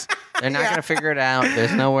 They're not going to figure it out.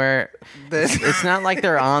 There's nowhere. It's not like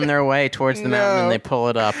they're on their way towards the mountain and they pull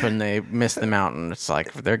it up and they miss the mountain. It's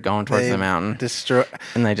like they're going towards the mountain.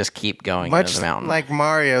 And they just keep going into the mountain. Like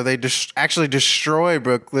Mario, they actually destroy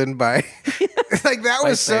Brooklyn by... like, that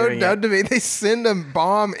was so dumb to me. They send a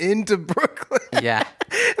bomb into Brooklyn. Yeah.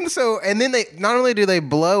 And then they... Not only do they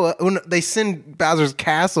blow up... They send Bowser's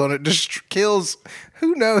castle and it just kills,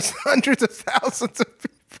 who knows, hundreds of thousands of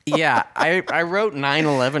people. Yeah, I wrote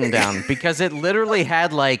 9/11 down because it literally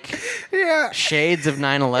had like shades of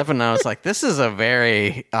 9/11. I was like, this is a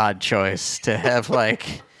very odd choice to have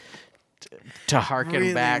to harken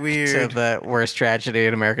really back weird. To the worst tragedy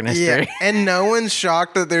in American history. Yeah. And no one's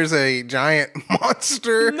shocked that there's a giant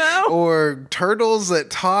monster or turtles that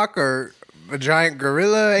talk or a giant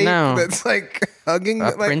gorilla ape that's like hugging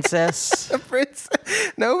a princess. A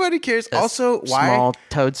princess. Nobody cares. Also, why small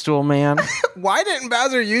toadstool man? Why didn't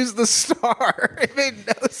Bowser use the star? It made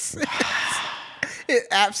no sense. It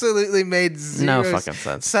absolutely made no fucking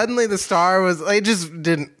sense. Suddenly the star was... It just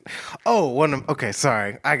didn't... Okay,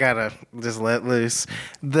 sorry. I gotta just let loose.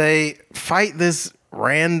 They fight this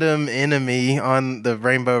random enemy on the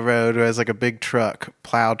Rainbow Road who has like a big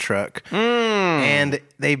plow truck. And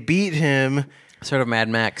they beat him. Sort of Mad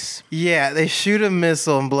Max. Yeah, they shoot a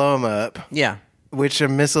missile and blow him up. Yeah. Which a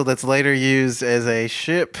missile that's later used as a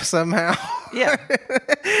ship somehow. Yeah.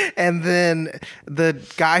 And then the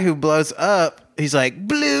guy who blows up, he's like,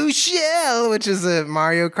 blue shell, which is a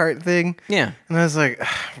Mario Kart thing. Yeah. And I was like,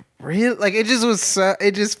 really? Like, it just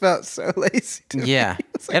felt so lazy to me. Yeah.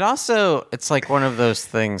 It's like one of those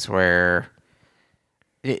things where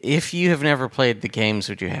if you have never played the games,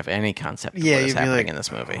 would you have any concept of what is happening in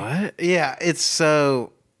this movie? What? Yeah, it's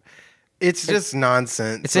just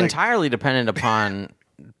nonsense. It's entirely dependent upon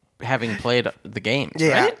having played the games,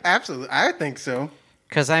 yeah, right? Absolutely. I think so.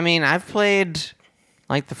 Because, I mean, I've played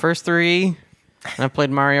like the first 3, and I've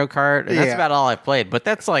played Mario Kart, and that's about all I've played. But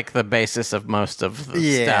that's like the basis of most of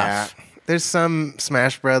the stuff. There's some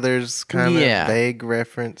Smash Brothers kind of vague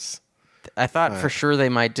reference. I thought for sure they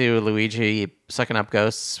might do Luigi sucking up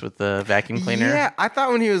ghosts with the vacuum cleaner. Yeah, I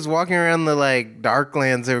thought when he was walking around the like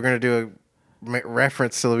Darklands, they were going to do a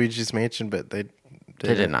reference to Luigi's Mansion, but they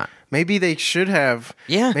did not. Maybe they should have.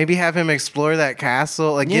 Yeah. Maybe have him explore that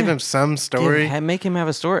castle. Like, give him some story. Make him have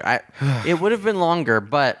a story. It would have been longer,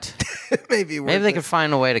 but maybe they could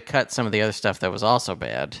find a way to cut some of the other stuff that was also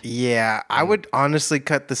bad. Yeah. I would honestly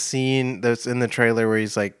cut the scene that's in the trailer where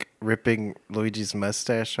he's like ripping Luigi's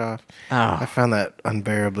mustache off. Oh. I found that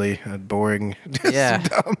unbearably boring.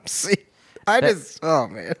 Dumb scene. Oh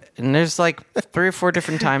man. And there's like 3 or 4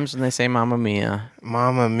 different times when they say Mamma Mia.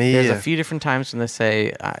 Mamma Mia. There's a few different times when they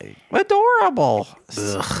say adorable.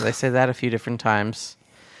 They say that a few different times.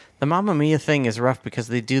 The Mamma Mia thing is rough because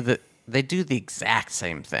they do the exact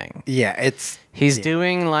same thing. Yeah, he's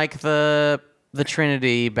doing like the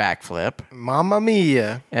Trinity backflip. Mamma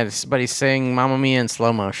Mia. But he's saying Mamma Mia in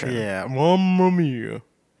slow motion. Yeah, Mamma Mia.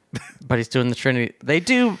 But he's doing the Trinity.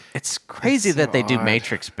 It's crazy that they do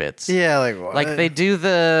Matrix bits. Yeah, like what? Like they do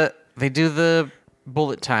the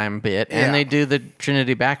bullet time bit, and they do the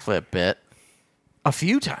Trinity backflip bit a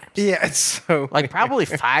few times. Yeah, it's so like probably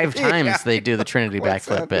 5 times they do the Trinity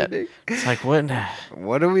backflip bit. It's like,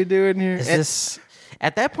 what are we doing here? Is this?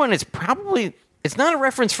 At that point, it's not a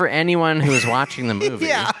reference for anyone who is watching the movie.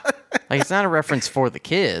 Yeah. Like, it's not a reference for the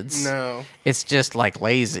kids. No. It's just like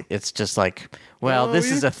lazy. It's just like,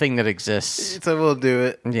 this is a thing that exists. So we'll do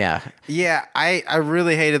it. Yeah. Yeah, I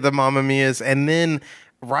really hated the Mamma Mia's. And then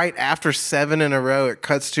right after 7 in a row, it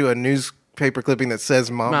cuts to a newspaper clipping that says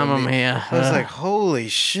Mamma Mia. I was like, holy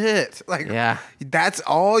shit. Like, that's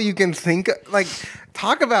all you can think of. Like,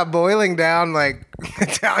 talk about boiling down, like,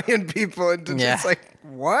 Italian people into just like,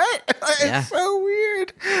 what? It's so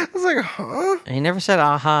weird. I was like, huh? And he never said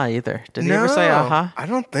aha either. Did he ever say aha? I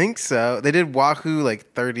don't think so. They did Wahoo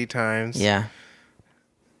like 30 times. Yeah.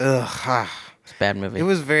 Ugh. It's a bad movie. It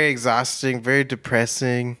was very exhausting, very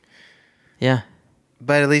depressing. Yeah.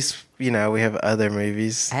 But at least, we have other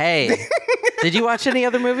movies. Hey. Did you watch any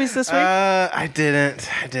other movies this week? I didn't.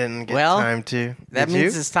 I didn't get time to. That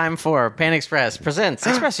means it's time for Pan Express presents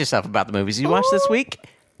Express Yourself about the movies you watched this week.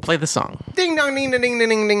 Play the song. Ding dong ding ding ding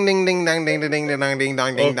ding ding ding ding dong ding ding ding dong ding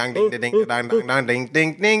dong ding dong ding ding dong dong ding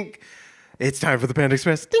ding ding. It's time for the Panda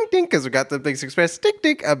Express. Ding ding, because we got the Panda Express. Ding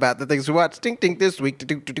ding about the things we watched. Ding ding this week. Do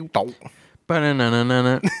do do do.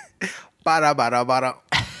 Ba-da-na-na-na-na. Bada bada bada.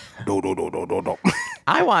 Do do do do do do.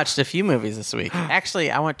 I watched a few movies this week. Actually,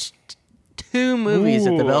 I watched 2 movies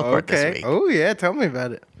at the Belcourt this week. Oh yeah, tell me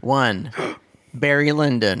about it. 1, Barry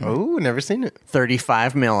Lyndon. Oh, never seen it.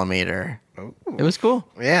 35 millimeter. Oh. It was cool.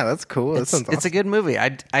 Yeah, that's cool. That sounds awesome. It's a good movie.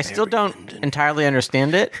 I still don't entirely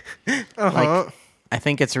understand it. Like, I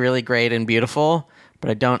think it's really great and beautiful, but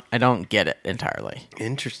I don't get it entirely.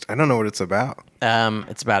 Interesting. I don't know what it's about.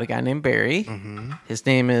 It's about a guy named Barry. Mm-hmm. His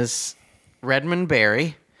name is Redmond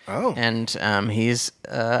Barry. Oh. And he's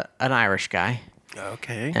an Irish guy.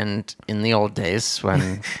 Okay. And in the old days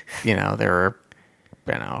when, there were,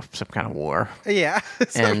 some kind of war. Yeah.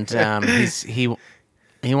 And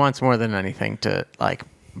he wants more than anything to, like,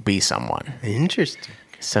 be someone. Interesting.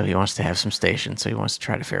 So he wants to have some station. So he wants to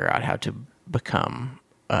try to figure out how to become,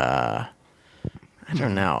 I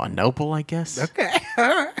don't know, a noble, I guess. Okay.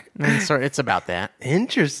 All right. And so it's about that.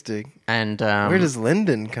 Interesting. And where does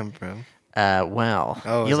Lyndon come from?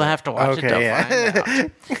 You'll have to watch it to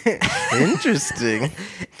find out. Interesting.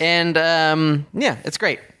 And it's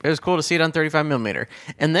great. It was cool to see it on 35 millimeter.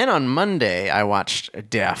 And then on Monday, I watched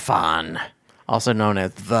Der Fan, also known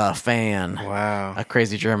as The Fan. Wow. A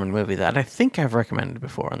crazy German movie that I think I've recommended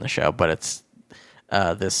before on the show, but it's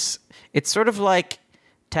it's sort of like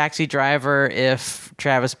Taxi Driver if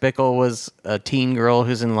Travis Bickle was a teen girl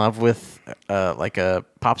who's in love with like a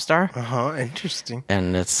pop star. Interesting.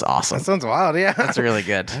 And it's awesome. That sounds wild, yeah. It's really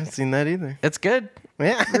good. I haven't seen that either. It's good.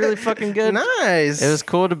 Yeah. Really fucking good. Nice. It was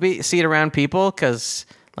cool to see it around people because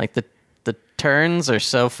like the turns are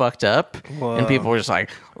so fucked up. Whoa. And people were just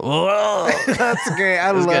like, whoa. That's great.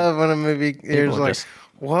 I love when a movie is like,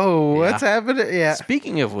 whoa, what's happening? Yeah.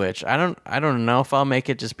 Speaking of which, I don't know if I'll make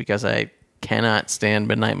it just because I cannot stand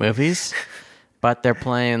midnight movies, but they're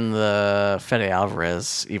playing the Fede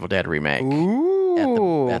Alvarez Evil Dead remake.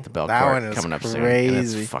 Ooh, at the Belcourt coming up soon. And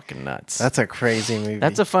it's fucking nuts. That's a crazy movie.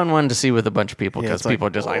 That's a fun one to see with a bunch of people because people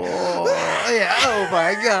are just like, oh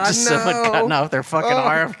my god, just someone cutting off their fucking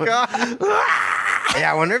arm.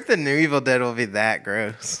 Yeah, I wonder if the new Evil Dead will be that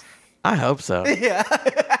gross. I hope so. Yeah.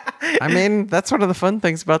 I mean, that's one of the fun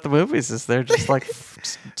things about the movies is they're just like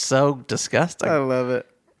so disgusting. I love it.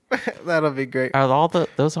 That'll be great.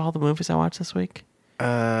 Those are all the movies I watched this week?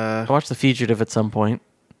 I watched The Fugitive at some point.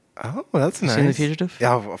 Oh, that's nice. Seen The Fugitive?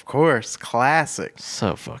 Yeah, of course. Classic.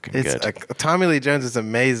 So fucking good. Tommy Lee Jones is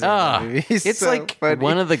amazing. It's so like funny.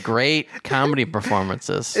 One of the great comedy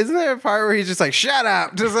performances. Isn't there a part where he's just like, shut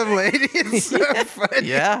up to some lady? It's so funny.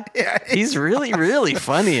 Yeah. He's really, really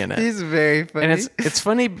funny in it. He's very funny. And it's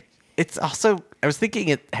funny. It's also, I was thinking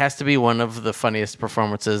it has to be one of the funniest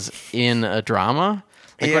performances in a drama.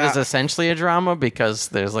 Like what is essentially a drama because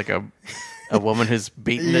there's like a woman who's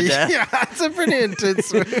beaten to death. Yeah, it's a pretty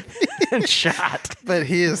intense movie. And shot. But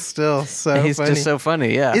he is still so funny. He's just so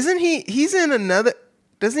funny, yeah. Isn't he? He's in another...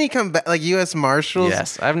 Doesn't he come back like U.S. Marshals?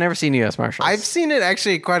 Yes, I've never seen U.S. Marshals. I've seen it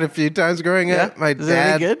actually quite a few times growing up. My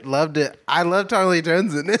dad loved it. I love Tommy Lee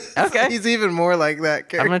Jones in it. Okay. He's even more like that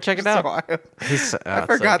character. I'm going to check it out. I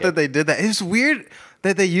forgot that they did that. It's weird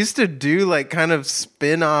that they used to do like kind of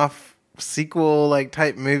spin-off sequel like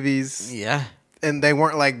type movies. Yeah. And they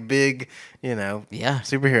weren't like big,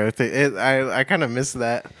 superhero thing. I kind of miss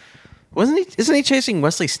that. Isn't he chasing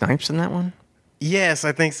Wesley Snipes in that one? Yes,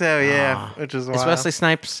 I think so, yeah. Which is wild. Is Wesley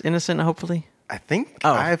Snipes innocent, hopefully? I think,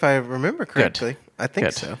 if I remember correctly. Good. I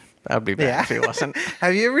think so. That would be bad if he wasn't.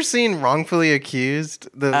 Have you ever seen Wrongfully Accused?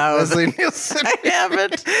 The Leslie Nielsen. I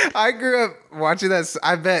haven't. I grew up watching that.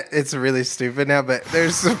 I bet it's really stupid now, but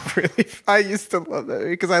there's some really. I used to love that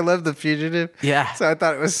movie because I love The Fugitive. Yeah. So I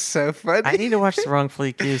thought it was so funny. I need to watch The Wrongfully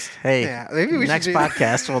Accused. Hey, yeah, maybe we next should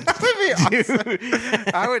podcast we'll that would be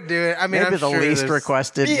awesome. I would do it. I mean, maybe I'm the sure least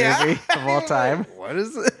requested movie of all time. What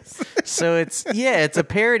is this? So it's a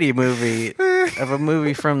parody movie of a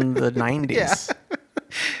movie from the 90s. Yeah.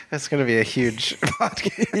 That's going to be a huge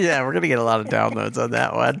podcast. Yeah, we're going to get a lot of downloads on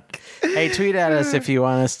that one. Hey, tweet at us if you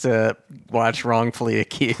want us to watch Wrongfully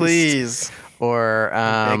Accused. Please. Or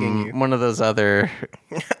one of those other...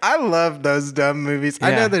 I love those dumb movies. Yeah.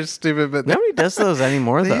 I know they're stupid, but... Nobody does those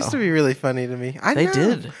anymore, though. They used to be really funny to me. They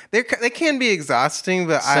did. They can be exhausting,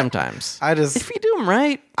 but sometimes. I just... If you do them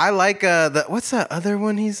right. I like... what's that other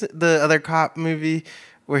one? The other cop movie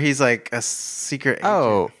where he's like a secret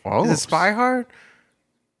agent. Oh. Is it Spy Hard?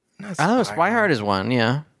 Spy Hard is one,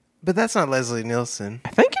 yeah. But that's not Leslie Nielsen. I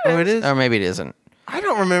think it is. It is? Or maybe it isn't. I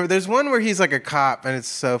don't remember. There's one where he's like a cop, and it's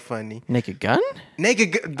so funny. Naked Gun?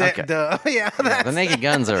 Naked Gun. Okay. Yeah, the Naked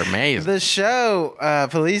Guns are amazing. The show,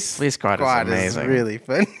 Police Squad is amazing. Is really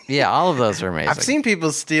funny. Yeah, all of those are amazing. I've seen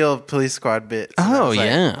people steal Police Squad bits. Oh,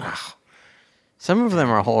 yeah. Wow. Some of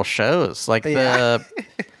them are whole shows. Like the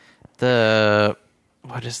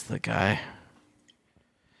what is the guy?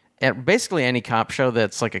 Basically, any cop show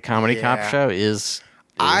that's like a comedy cop show is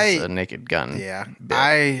a Naked Gun. Yeah. Bit.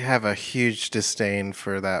 I have a huge disdain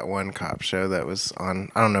for that one cop show that was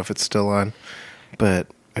on. I don't know if it's still on, but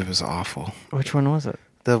it was awful. Which one was it?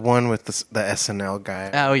 The one with the SNL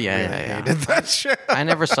guy. Oh, yeah. I hated that show. I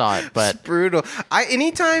never saw it, but... It's brutal.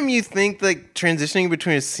 Anytime you think like transitioning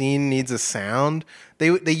between a scene needs a sound,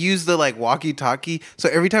 they use the like walkie-talkie. So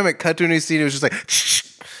every time it cut to a new scene, it was just like...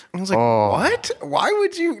 I was like, what? Why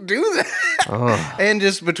would you do that? And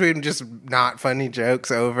just between just not funny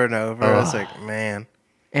jokes over and over, I was like, man.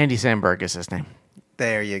 Andy Samberg is his name.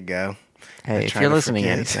 There you go. Hey, if you're listening,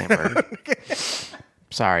 Andy Samberg.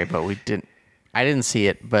 Sorry, but I didn't see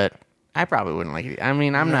it, but I probably wouldn't like it. I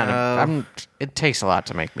mean, it takes a lot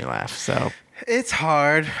to make me laugh, so. It's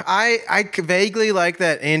hard. I vaguely like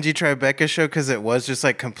that Angie Tribeca show because it was just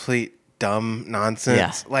like complete dumb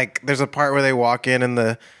nonsense. Yeah. Like, there's a part where they walk in and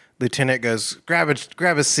the lieutenant goes, grab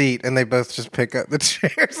a seat, and they both just pick up the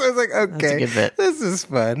chair. So I was like, okay, this is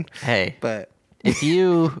fun. Hey, but if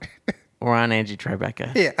you were on Angie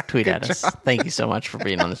Tribeca, tweet at us. Job. Thank you so much for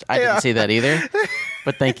being on this. I didn't see that either,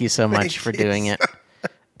 but thank you so much for doing it.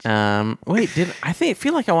 I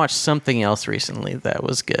feel like I watched something else recently that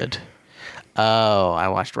was good. Oh, I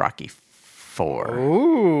watched Rocky 4.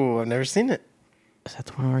 Ooh, I've never seen it. Is that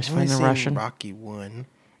the one where he's fighting the Russian? Rocky 1.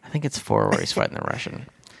 I think it's 4 where he's fighting the Russian.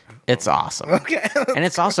 It's awesome. Okay. And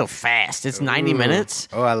it's also fast. It's 90 minutes.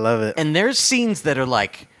 Oh, I love it. And there's scenes that are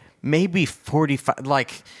like maybe 45,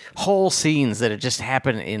 like whole scenes that just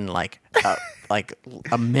happen in like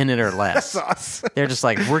a minute or less. That's awesome. They're just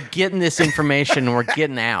like, we're getting this information and we're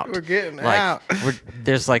getting out. We're getting out.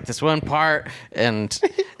 There's like this one part, and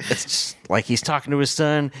it's just like he's talking to his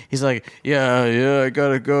son. He's like, yeah, I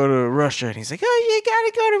gotta go to Russia. And he's like, oh, you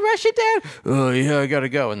gotta go to Russia, Dad? Oh, yeah, I gotta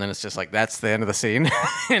go. And then it's just like, that's the end of the scene.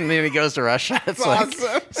 And then he goes to Russia. It's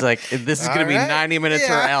awesome. It's like, this is gonna be 90 minutes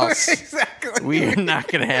or else. Exactly. We are not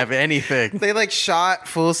gonna have anything. They like shot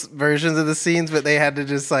full versions of the scenes, but they had to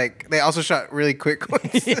just like, they also shot really quick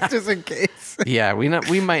ones just in case. Yeah,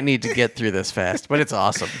 we might need to get through this fast, but it's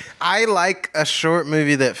awesome. I like a short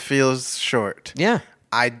movie that feels short. Yeah.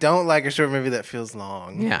 I don't like a short movie that feels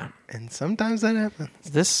long. Yeah. And sometimes that happens.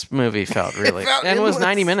 This movie felt really... and it was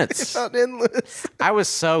 90 minutes. It felt endless. I was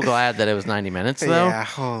so glad that it was 90 minutes, though. Yeah,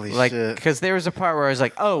 holy shit. Because there was a part where I was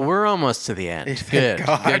like, oh, we're almost to the end. Good.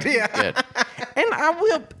 And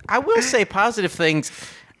I will say positive things.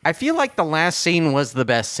 I feel like the last scene was the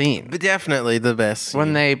best scene. But definitely the best scene.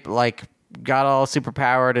 When they, like, got all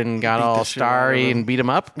superpowered and got all starry and beat him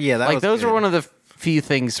up. Yeah, that was those good. were one of the few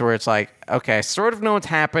things where it's like, okay, I sort of know what's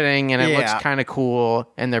happening, and it looks kind of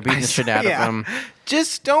cool, and they're beating the shit out of him.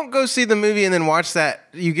 Just don't go see the movie and then watch that.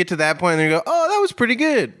 You get to that point and then you go, oh, that was pretty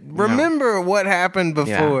good. Remember what happened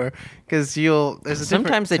before, because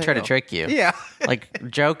sometimes they try to trick you. Yeah. Like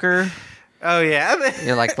Joker. Oh, yeah.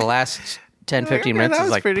 You're like, the last 10, 15 minutes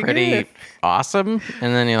is like pretty awesome.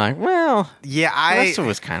 And then you're like, well, yeah, the rest of it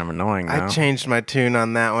was kind of annoying, though. I changed my tune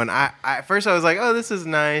on that one. At first I was like, oh, this is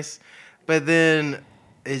nice. But then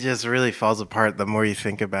it just really falls apart the more you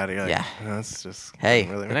think about it. You're like, that's just the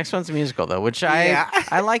really next one's a musical though, which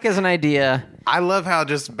I like as an idea. I love how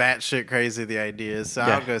just batshit crazy the idea is, so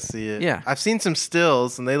I'll go see it. Yeah, I've seen some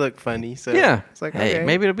stills and they look funny. So it's like, hey,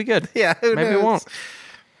 maybe it'll be good. Yeah, maybe knows? It won't.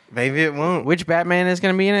 Maybe it won't. Which Batman is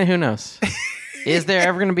going to be in it? Who knows? Is there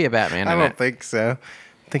ever going to be a Batman? I don't think so.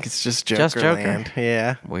 I think it's just Joker. Just Joker. Land.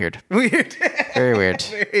 Yeah. Weird. Very weird.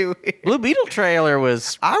 Very weird. Blue Beetle trailer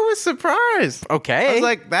was. I was surprised. Okay. I was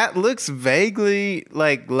like, that looks vaguely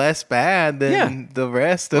like less bad than the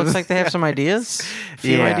rest of. Looks like they have some ideas. A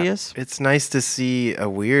few ideas. It's nice to see a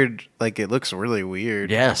weird. Like it looks really weird.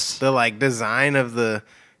 Yes. The like design of the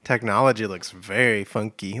technology looks very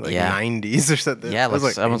funky, like 90s or something. Yeah, it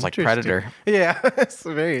looks almost like Predator. Yeah, it's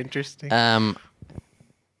very interesting.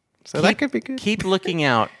 So that could be good. Keep looking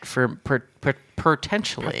out for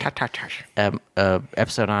potentially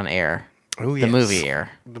episode on Air. Oh, yes. The movie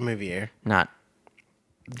Air. The movie Air. Not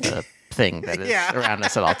the thing that is around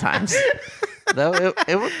us at all times. Though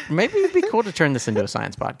maybe it would be cool to turn this into a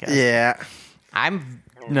science podcast. Yeah. I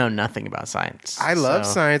know nothing about science. I love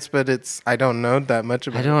science, but I don't know that much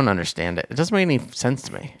about it. I don't understand it. It doesn't make any sense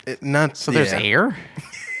to me. There's air?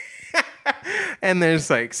 And there's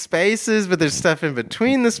like spaces, but there's stuff in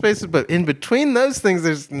between the spaces. But in between those things,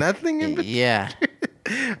 there's nothing in between. Yeah.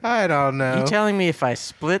 I don't know. You telling me if I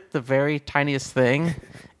split the very tiniest thing,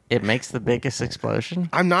 it makes the biggest explosion?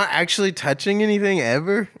 I'm not actually touching anything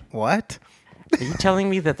ever? What? Are you telling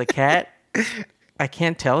me that the cat... I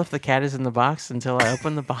can't tell if the cat is in the box until I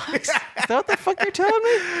open the box? Is that what the fuck you're telling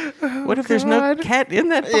me? What if there's no cat in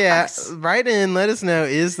that box? Yeah, write in. Let us know.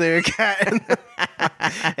 Is there a cat in the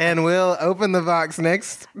box? And we'll open the box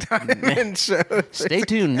next time and show. Stay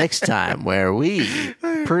tuned next time where we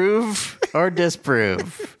prove or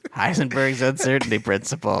disprove Heisenberg's uncertainty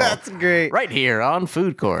principle. That's great. Right here on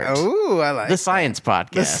Food Court. Oh, I like the Science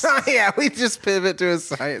Podcast. Yeah, we just pivot to a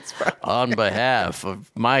science podcast. On behalf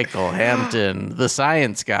of Michael Hampton, the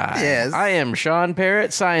science guy. Yes. I am Sean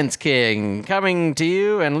Parrott, Science King, coming to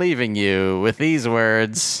you and leaving you with these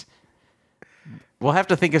words. We'll have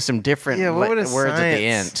to think of some different words at the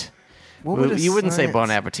end. You wouldn't say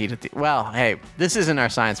bon appetit at the... Well, hey, this isn't our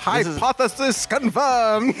science... Hypothesis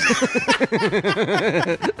confirmed!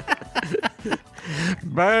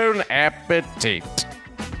 Bon appetit.